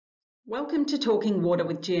Welcome to Talking Water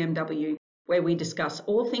with GMW, where we discuss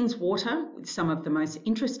all things water with some of the most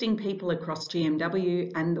interesting people across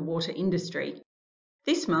GMW and the water industry.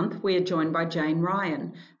 This month we are joined by Jane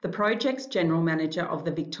Ryan, the project's General Manager of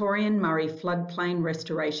the Victorian Murray Floodplain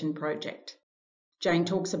Restoration Project. Jane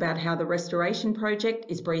talks about how the restoration project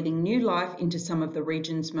is breathing new life into some of the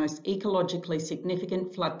region's most ecologically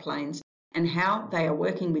significant floodplains and how they are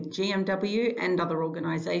working with GMW and other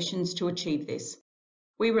organisations to achieve this.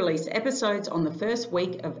 We release episodes on the first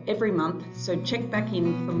week of every month, so check back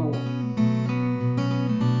in for more.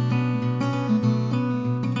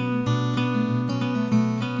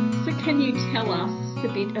 So can you tell us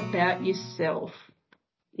a bit about yourself?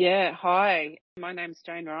 Yeah, hi. My name's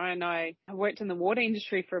Jane Ryan. I worked in the water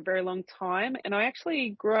industry for a very long time, and I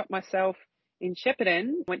actually grew up myself in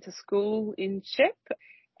Shepparton, went to school in Shep,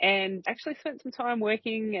 and actually spent some time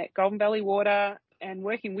working at Golden Valley Water and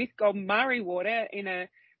working with Golden Murray Water in a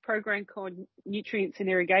program called Nutrients and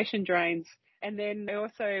Irrigation Drains. And then I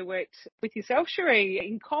also worked with yourself, Cherie,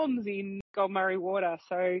 in comms in Golden Murray Water.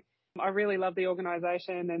 So I really love the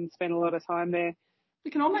organisation and spent a lot of time there.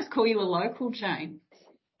 We can almost call you a local, Jane.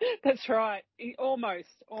 That's right. Almost.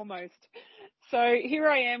 So here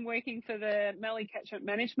I am working for the Mallee Catchment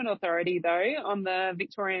Management Authority, though, on the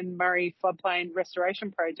Victorian Murray Floodplain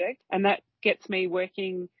Restoration Project. And that gets me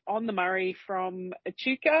working on the Murray from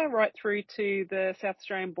Echuca right through to the South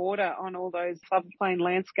Australian border on all those floodplain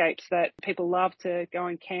landscapes that people love to go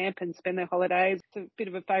and camp and spend their holidays. It's a bit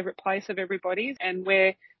of a favourite place of everybody's, and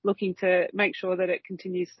we're looking to make sure that it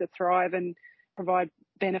continues to thrive and provide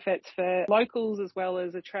benefits for locals as well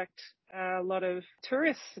as attract a lot of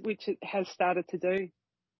tourists, which it has started to do.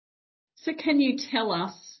 So can you tell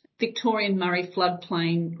us, Victorian Murray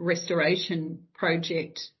Floodplain Restoration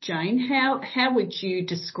Project, Jane, how would you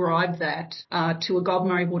describe that to a Golden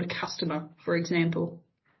Murray Water customer, for example?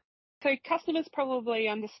 So customers probably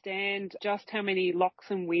understand just how many locks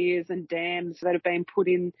and weirs and dams that have been put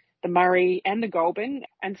in the Murray and the Goulburn,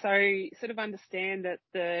 and so sort of understand that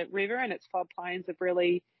the river and its floodplains have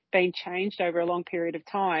really been changed over a long period of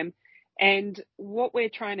time. And what we're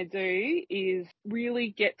trying to do is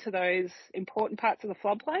really get to those important parts of the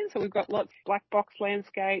floodplain. So we've got lots of black box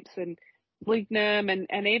landscapes and lignum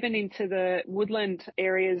and even into the woodland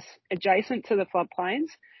areas adjacent to the floodplains.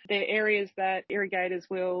 They're areas that irrigators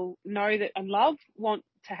will know that and love, want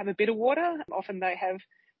to have a bit of water. Often they have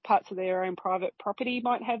parts of their own private property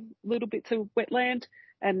might have little bits of wetland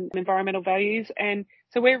and environmental values. And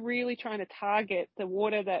so we're really trying to target the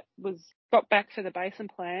water that got back for the basin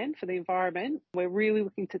plan for the environment. We're really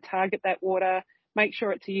looking to target that water, make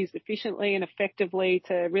sure it's used efficiently and effectively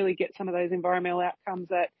to really get some of those environmental outcomes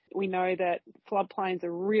that we know that floodplains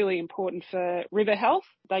are really important for river health.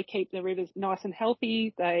 They keep the rivers nice and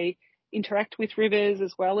healthy. They interact with rivers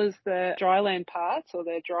as well as the dryland parts or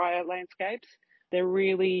the drier landscapes. They're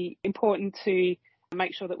really important to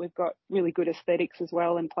make sure that we've got really good aesthetics as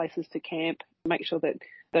well and places to camp, make sure that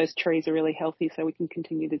those trees are really healthy so we can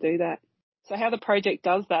continue to do that. So how the project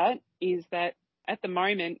does that is that at the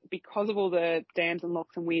moment, because of all the dams and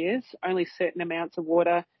locks and weirs, only certain amounts of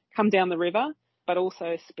water come down the river, but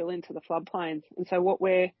also spill into the floodplains. And so what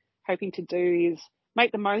we're hoping to do is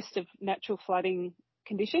make the most of natural flooding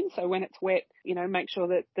conditions. So when it's wet, make sure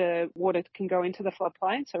that the water can go into the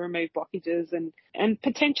floodplain, so remove blockages and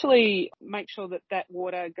potentially make sure that that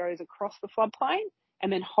water goes across the floodplain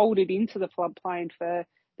and then hold it into the floodplain for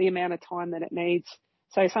the amount of time that it needs.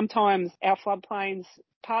 So sometimes our floodplains,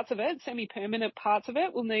 parts of it, semi-permanent parts of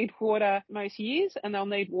it, will need water most years and they'll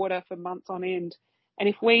need water for months on end. And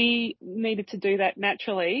if we needed to do that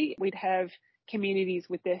naturally, we'd have communities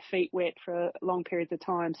with their feet wet for long periods of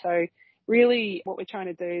time. So really what we're trying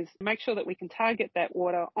to do is make sure that we can target that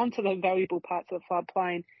water onto the valuable parts of the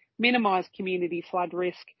floodplain, minimise community flood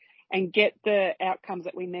risk and get the outcomes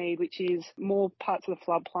that we need, which is more parts of the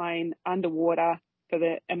floodplain underwater for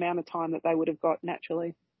the amount of time that they would have got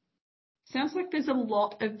naturally. Sounds like there's a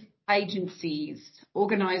lot of agencies,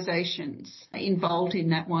 organisations involved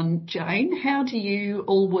in that one, Jane. How do you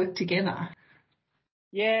all work together?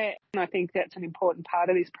 Yeah, and I think that's an important part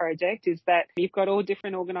of this project is that you've got all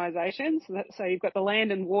different organisations. So you've got the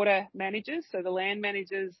land and water managers. So the land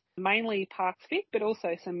managers, mainly Parks Vic, but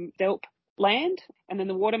also some DELP land. And then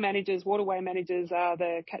the water managers, waterway managers are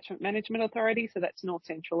the Catchment Management Authority. So that's North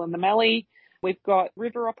Central and the Mallee. We've got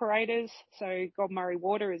river operators. So Golden Murray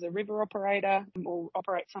Water is a river operator and will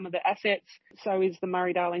operate some of the assets. So is the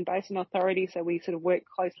Murray-Darling Basin Authority. So we sort of work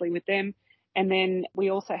closely with them. And then we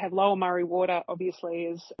also have Lower Murray Water, obviously,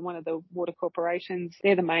 as one of the water corporations.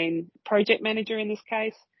 They're the main project manager in this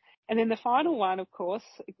case. And then the final one, of course,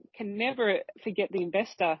 can never forget the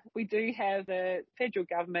investor. We do have the federal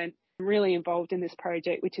government really involved in this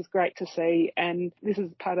project, which is great to see. And this is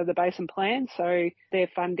part of the Basin Plan. So they're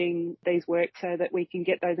funding these works so that we can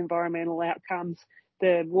get those environmental outcomes.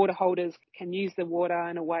 The water holders can use the water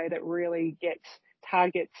in a way that really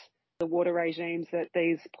targets the water regimes that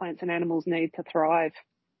these plants and animals need to thrive.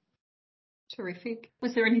 Terrific.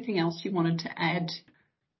 Was there anything else you wanted to add?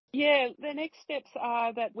 Yeah, the next steps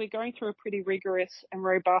are that we're going through a pretty rigorous and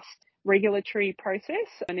robust regulatory process,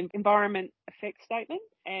 an environment effect statement.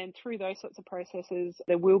 And through those sorts of processes,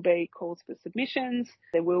 there will be calls for submissions.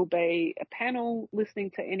 There will be a panel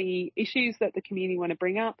listening to any issues that the community want to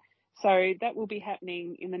bring up. So that will be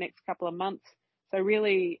happening in the next couple of months. So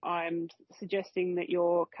really, I'm suggesting that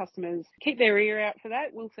your customers keep their ear out for that.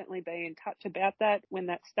 We'll certainly be in touch about that when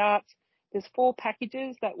that starts. There's 4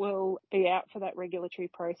 packages that will be out for that regulatory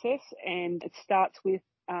process, and it starts with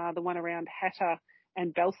the one around Hattah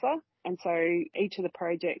and Belsa. And so each of the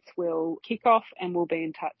projects will kick off, and we'll be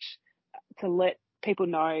in touch to let people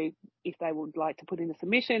know if they would like to put in a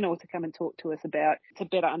submission or to come and talk to us about, to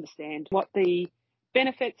better understand what the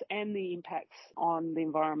benefits and the impacts on the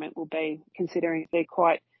environment will be, considering they're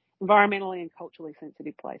quite environmentally and culturally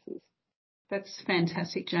sensitive places. That's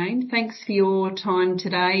fantastic, Jane. Thanks for your time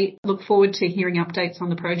today. Look forward to hearing updates on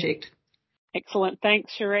the project. Excellent.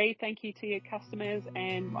 Thanks, Cherie. Thank you to your customers,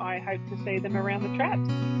 and I hope to see them around the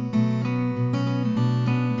traps.